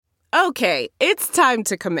Okay, it's time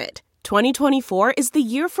to commit. 2024 is the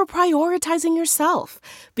year for prioritizing yourself.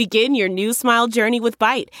 Begin your new smile journey with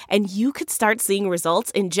Byte, and you could start seeing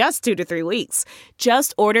results in just 2 to 3 weeks.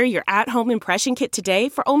 Just order your at-home impression kit today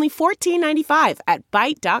for only $14.95 at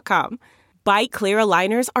Byte.com. Byte Clear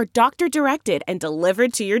aligners are doctor-directed and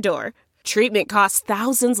delivered to your door. Treatment costs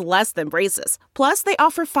thousands less than braces. Plus, they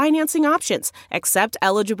offer financing options, accept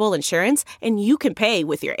eligible insurance, and you can pay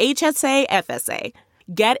with your HSA FSA.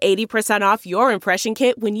 Get 80% off your impression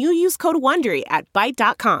kit when you use code WONDERY at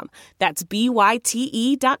Byte.com. That's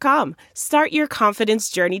BYTE.com. Start your confidence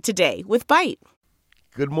journey today with Byte.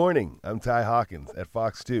 Good morning. I'm Ty Hawkins at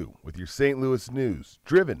Fox 2 with your St. Louis news,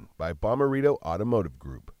 driven by Bommarito Automotive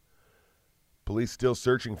Group. Police still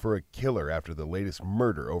searching for a killer after the latest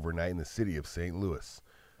murder overnight in the city of St. Louis.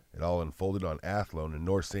 It all unfolded on Athlone in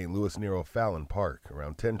North St. Louis near O'Fallon Park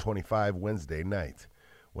around 10:25 Wednesday night.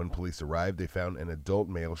 When police arrived, they found an adult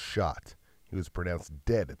male shot. He was pronounced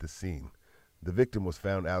dead at the scene. The victim was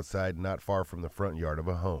found outside not far from the front yard of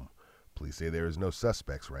a home. Police say there is no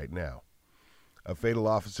suspects right now. A fatal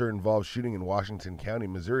officer-involved shooting in Washington County,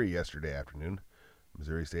 Missouri yesterday afternoon.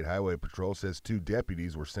 Missouri State Highway Patrol says 2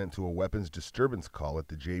 deputies were sent to a weapons disturbance call at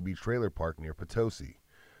the JB Trailer Park near Potosi.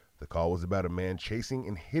 The call was about a man chasing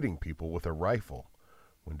and hitting people with a rifle.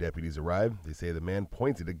 When deputies arrived, they say the man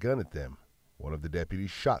pointed a gun at them. One of the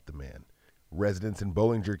deputies shot the man. Residents in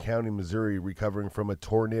Bollinger County, Missouri, recovering from a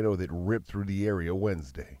tornado that ripped through the area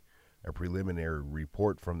Wednesday. A preliminary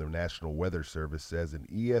report from the National Weather Service says an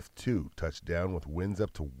EF2 touched down with winds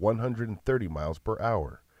up to 130 miles per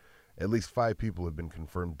hour. At least 5 people have been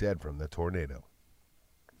confirmed dead from the tornado.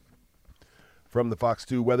 From the Fox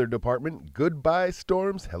 2 Weather Department, goodbye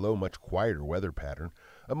storms, hello much quieter weather pattern.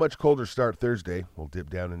 A much colder start Thursday will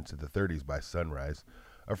dip down into the 30s by sunrise.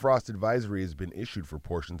 A frost advisory has been issued for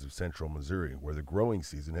portions of central Missouri, where the growing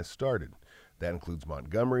season has started. That includes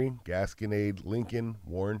Montgomery, Gasconade, Lincoln,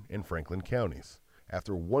 Warren, and Franklin counties.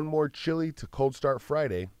 After one more chilly to cold start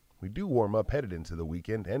Friday, we do warm up headed into the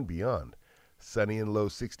weekend and beyond. Sunny and low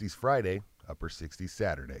 60s Friday, upper 60s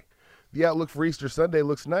Saturday. The outlook for Easter Sunday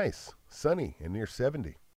looks nice, sunny and near 70.